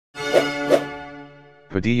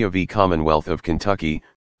Padilla v. Commonwealth of Kentucky,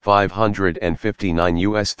 559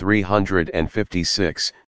 U.S.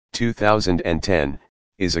 356, 2010,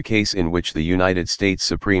 is a case in which the United States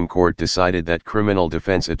Supreme Court decided that criminal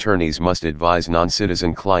defense attorneys must advise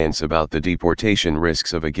non-citizen clients about the deportation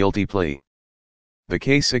risks of a guilty plea. The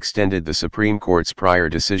case extended the Supreme Court's prior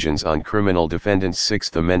decisions on criminal defendants'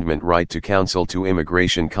 Sixth Amendment right to counsel to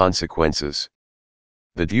immigration consequences.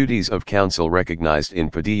 The duties of counsel recognized in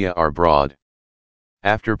Padilla are broad.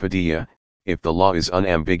 After Padilla, if the law is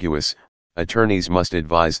unambiguous, attorneys must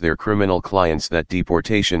advise their criminal clients that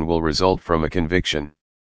deportation will result from a conviction.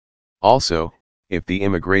 Also, if the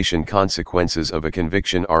immigration consequences of a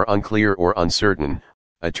conviction are unclear or uncertain,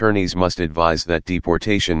 attorneys must advise that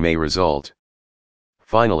deportation may result.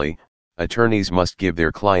 Finally, attorneys must give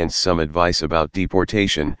their clients some advice about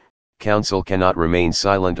deportation. Counsel cannot remain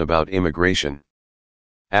silent about immigration.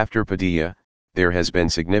 After Padilla, there has been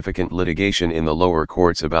significant litigation in the lower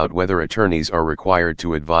courts about whether attorneys are required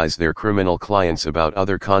to advise their criminal clients about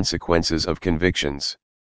other consequences of convictions.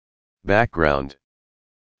 Background: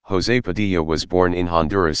 José Padilla was born in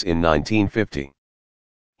Honduras in 1950.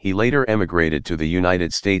 He later emigrated to the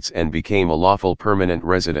United States and became a lawful permanent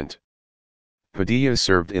resident. Padilla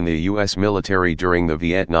served in the U.S. military during the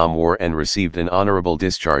Vietnam War and received an honorable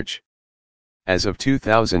discharge. As of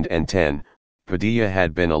 2010, Padilla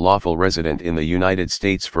had been a lawful resident in the United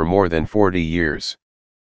States for more than 40 years.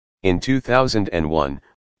 In 2001,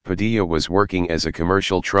 Padilla was working as a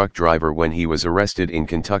commercial truck driver when he was arrested in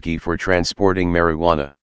Kentucky for transporting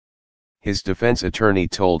marijuana. His defense attorney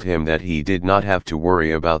told him that he did not have to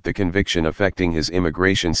worry about the conviction affecting his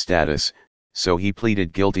immigration status, so he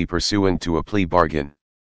pleaded guilty pursuant to a plea bargain.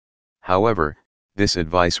 However, this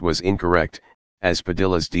advice was incorrect, as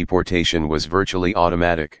Padilla's deportation was virtually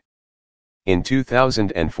automatic. In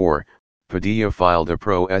 2004, Padilla filed a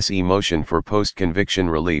pro se motion for post-conviction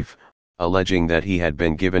relief, alleging that he had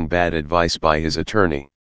been given bad advice by his attorney.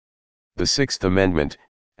 The Sixth Amendment,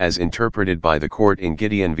 as interpreted by the court in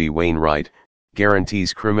Gideon v. Wainwright,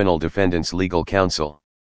 guarantees criminal defendants legal counsel.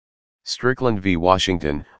 Strickland v.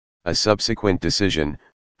 Washington, a subsequent decision,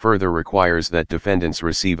 further requires that defendants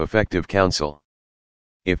receive effective counsel.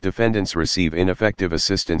 If defendants receive ineffective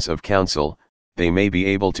assistance of counsel, they may be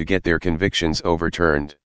able to get their convictions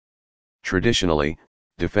overturned. Traditionally,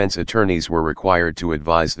 defense attorneys were required to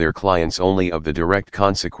advise their clients only of the direct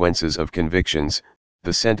consequences of convictions,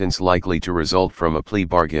 the sentence likely to result from a plea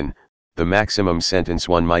bargain, the maximum sentence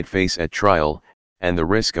one might face at trial, and the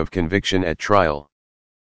risk of conviction at trial.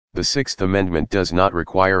 The Sixth Amendment does not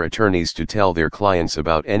require attorneys to tell their clients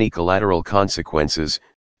about any collateral consequences,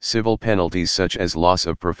 civil penalties such as loss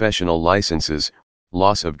of professional licenses,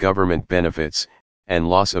 loss of government benefits, and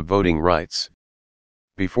loss of voting rights.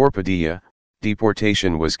 Before Padilla,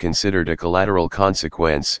 deportation was considered a collateral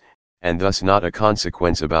consequence, and thus not a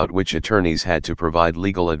consequence about which attorneys had to provide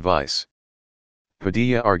legal advice.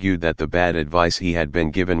 Padilla argued that the bad advice he had been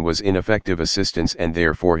given was ineffective assistance and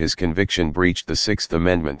therefore his conviction breached the Sixth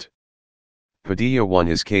Amendment. Padilla won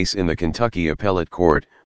his case in the Kentucky Appellate Court,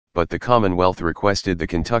 but the Commonwealth requested the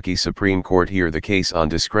Kentucky Supreme Court hear the case on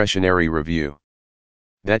discretionary review.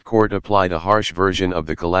 That court applied a harsh version of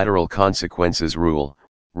the collateral consequences rule,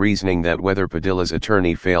 reasoning that whether Padilla's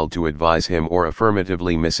attorney failed to advise him or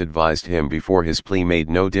affirmatively misadvised him before his plea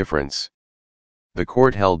made no difference. The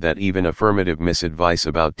court held that even affirmative misadvice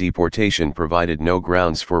about deportation provided no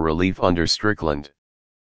grounds for relief under Strickland.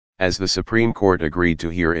 As the Supreme Court agreed to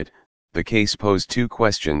hear it, the case posed two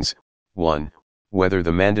questions: 1. Whether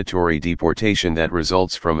the mandatory deportation that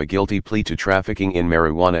results from a guilty plea to trafficking in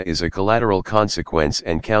marijuana is a collateral consequence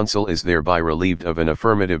and counsel is thereby relieved of an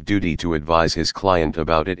affirmative duty to advise his client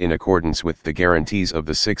about it in accordance with the guarantees of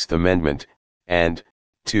the Sixth Amendment, and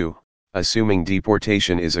 2. Assuming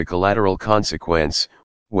deportation is a collateral consequence,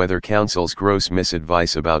 whether counsel's gross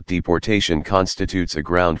misadvice about deportation constitutes a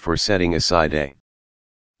ground for setting aside a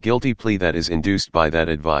guilty plea that is induced by that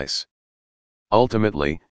advice.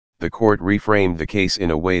 Ultimately, the court reframed the case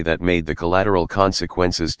in a way that made the collateral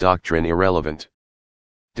consequences doctrine irrelevant.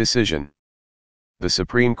 Decision: the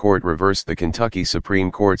Supreme Court reversed the Kentucky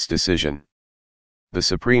Supreme Court's decision. The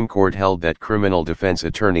Supreme Court held that criminal defense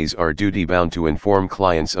attorneys are duty-bound to inform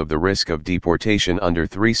clients of the risk of deportation under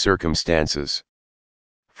three circumstances.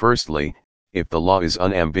 Firstly, if the law is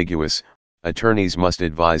unambiguous, attorneys must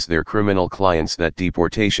advise their criminal clients that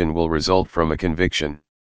deportation will result from a conviction.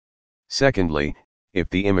 Secondly, if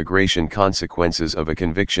the immigration consequences of a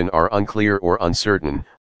conviction are unclear or uncertain,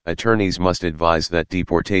 attorneys must advise that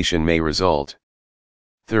deportation may result.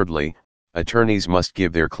 Thirdly, attorneys must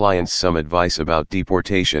give their clients some advice about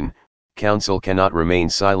deportation. counsel cannot remain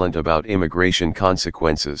silent about immigration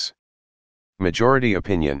consequences. Majority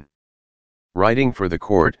opinion. Writing for the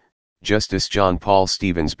court, Justice John Paul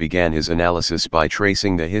Stevens began his analysis by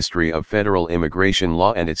tracing the history of federal immigration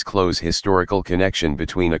law and its close historical connection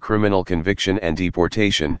between a criminal conviction and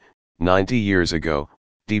deportation. 90 years ago,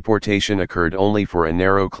 deportation occurred only for a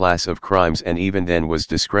narrow class of crimes and even then was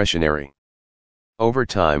discretionary. Over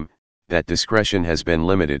time, that discretion has been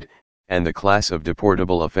limited, and the class of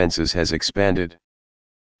deportable offenses has expanded.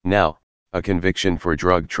 Now, a conviction for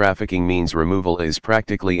drug trafficking means removal is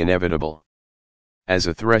practically inevitable. As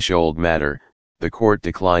a threshold matter, the court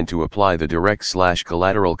declined to apply the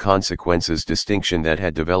direct/collateral consequences distinction that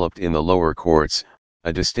had developed in the lower courts,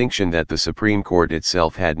 a distinction that the Supreme Court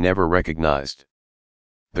itself had never recognized.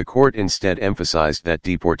 The court instead emphasized that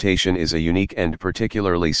deportation is a unique and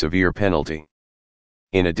particularly severe penalty.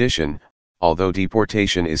 In addition, although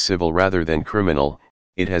deportation is civil rather than criminal,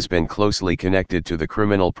 it has been closely connected to the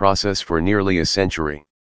criminal process for nearly a century.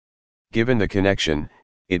 Given the connection,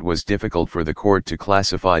 it was difficult for the court to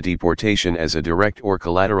classify deportation as a direct or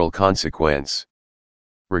collateral consequence.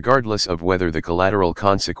 Regardless of whether the collateral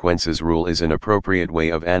consequences rule is an appropriate way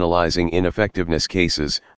of analyzing ineffectiveness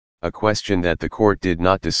cases, a question that the court did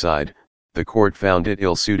not decide, the court found it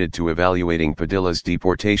ill-suited to evaluating Padilla's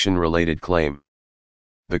deportation-related claim.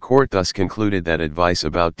 The court thus concluded that advice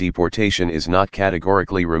about deportation is not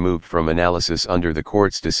categorically removed from analysis under the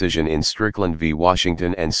court's decision in Strickland v.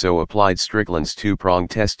 Washington and so applied Strickland's two-prong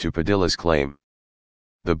test to Padilla's claim.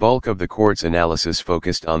 The bulk of the court's analysis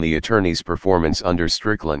focused on the attorney's performance under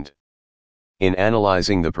Strickland. In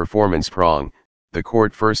analyzing the performance prong, the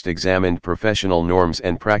court first examined professional norms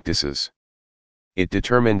and practices. It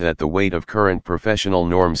determined that the weight of current professional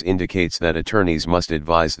norms indicates that attorneys must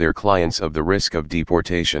advise their clients of the risk of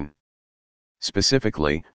deportation.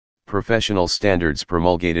 Specifically, professional standards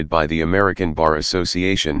promulgated by the American Bar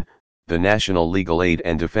Association, the National Legal Aid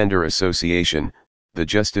and Defender Association, the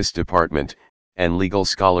Justice Department, and legal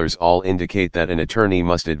scholars all indicate that an attorney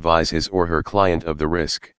must advise his or her client of the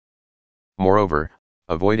risk. Moreover,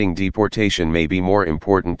 avoiding deportation may be more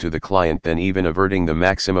important to the client than even averting the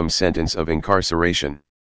maximum sentence of incarceration.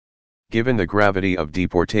 Given the gravity of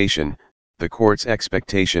deportation, the court's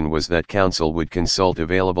expectation was that counsel would consult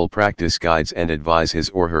available practice guides and advise his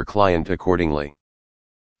or her client accordingly.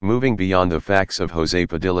 Moving beyond the facts of Jose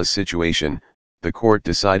Padilla's situation, the court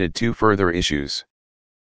decided two further issues.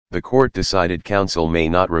 The court decided counsel may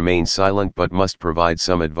not remain silent but must provide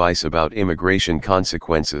some advice about immigration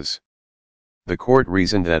consequences. The court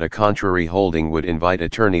reasoned that a contrary holding would invite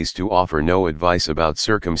attorneys to offer no advice about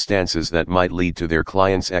circumstances that might lead to their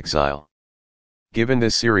client's exile. Given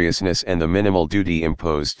this seriousness and the minimal duty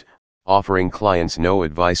imposed, offering clients no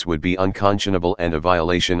advice would be unconscionable and a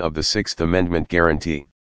violation of the Sixth Amendment guarantee.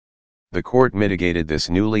 The court mitigated this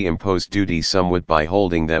newly imposed duty somewhat by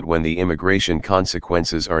holding that when the immigration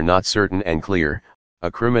consequences are not certain and clear, a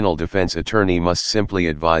criminal defense attorney must simply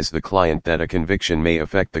advise the client that a conviction may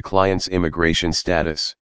affect the client's immigration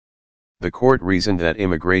status. The court reasoned that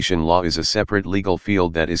immigration law is a separate legal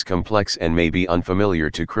field that is complex and may be unfamiliar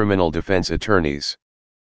to criminal defense attorneys.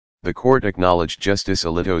 The court acknowledged Justice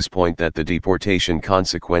Alito's point that the deportation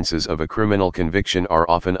consequences of a criminal conviction are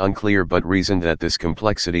often unclear but reasoned that this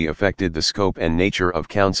complexity affected the scope and nature of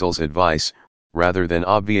counsel's advice, rather than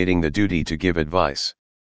obviating the duty to give advice.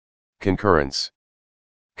 Concurrence.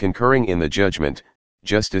 Concurring in the judgment,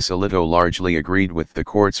 Justice Alito largely agreed with the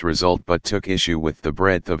court's result but took issue with the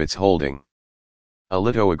breadth of its holding.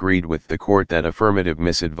 Alito agreed with the court that affirmative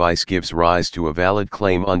misadvice gives rise to a valid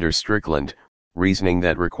claim under Strickland, reasoning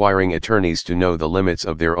that requiring attorneys to know the limits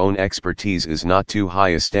of their own expertise is not too high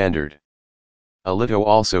a standard. Alito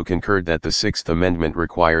also concurred that the Sixth Amendment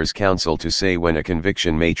requires counsel to say when a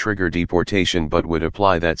conviction may trigger deportation but would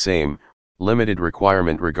apply that same, limited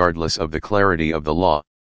requirement regardless of the clarity of the law.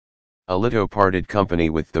 Alito parted company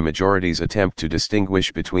with the majority's attempt to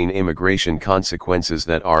distinguish between immigration consequences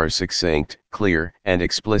that are succinct, clear, and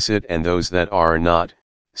explicit and those that are not,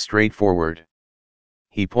 straightforward.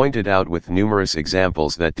 He pointed out with numerous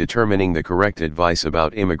examples that determining the correct advice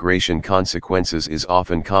about immigration consequences is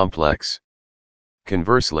often complex.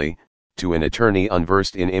 Conversely, to an attorney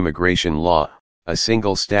unversed in immigration law, a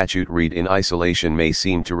single statute read in isolation may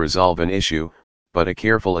seem to resolve an issue, but a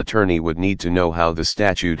careful attorney would need to know how the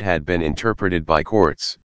statute had been interpreted by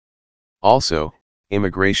courts. Also,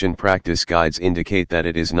 immigration practice guides indicate that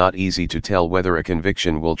it is not easy to tell whether a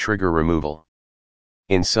conviction will trigger removal.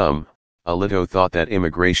 In sum, Alito thought that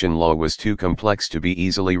immigration law was too complex to be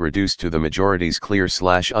easily reduced to the majority's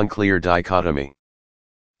clear/unclear dichotomy.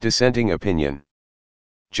 Dissenting opinion.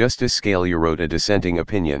 Justice Scalia wrote a dissenting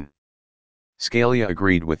opinion. Scalia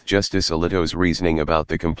agreed with Justice Alito's reasoning about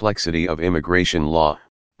the complexity of immigration law,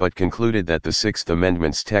 but concluded that the Sixth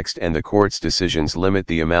Amendment's text and the court's decisions limit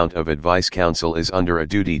the amount of advice counsel is under a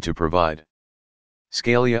duty to provide.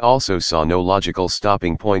 Scalia also saw no logical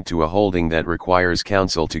stopping point to a holding that requires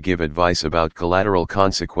counsel to give advice about collateral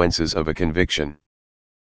consequences of a conviction.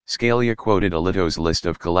 Scalia quoted Alito's list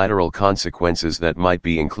of collateral consequences that might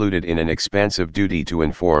be included in an expansive duty to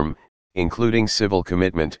inform, including civil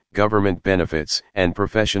commitment, government benefits, and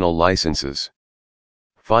professional licenses.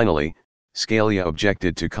 Finally, Scalia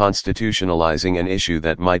objected to constitutionalizing an issue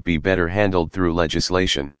that might be better handled through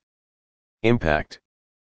legislation. Impact.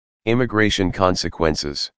 Immigration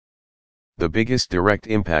consequences. The biggest direct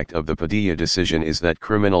impact of the Padilla decision is that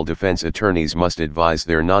criminal defense attorneys must advise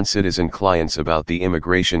their non-citizen clients about the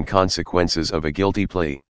immigration consequences of a guilty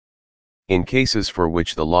plea. In cases for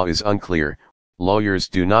which the law is unclear, lawyers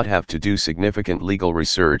do not have to do significant legal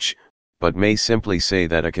research, but may simply say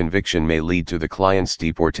that a conviction may lead to the client's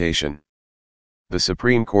deportation. The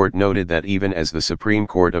Supreme Court noted that even as the Supreme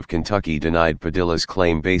Court of Kentucky denied Padilla's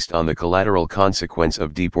claim based on the collateral consequence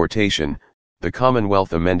of deportation, the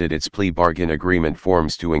Commonwealth amended its plea bargain agreement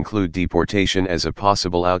forms to include deportation as a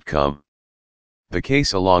possible outcome. The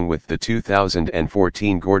case, along with the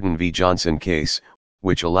 2014 Gordon v. Johnson case,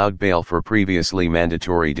 which allowed bail for previously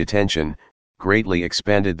mandatory detention, greatly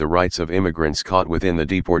expanded the rights of immigrants caught within the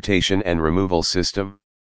deportation and removal system.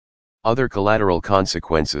 Other collateral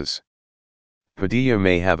consequences. Padilla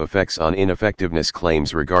may have effects on ineffectiveness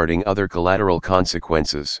claims regarding other collateral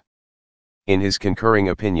consequences. In his concurring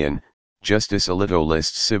opinion, Justice Alito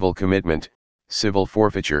lists civil commitment, civil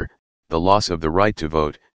forfeiture, the loss of the right to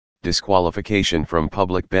vote, disqualification from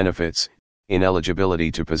public benefits,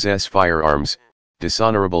 ineligibility to possess firearms,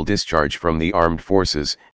 dishonorable discharge from the armed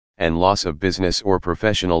forces, and loss of business or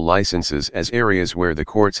professional licenses as areas where the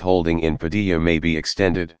court's holding in Padilla may be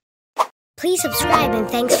extended. Please subscribe and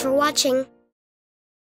thanks for watching.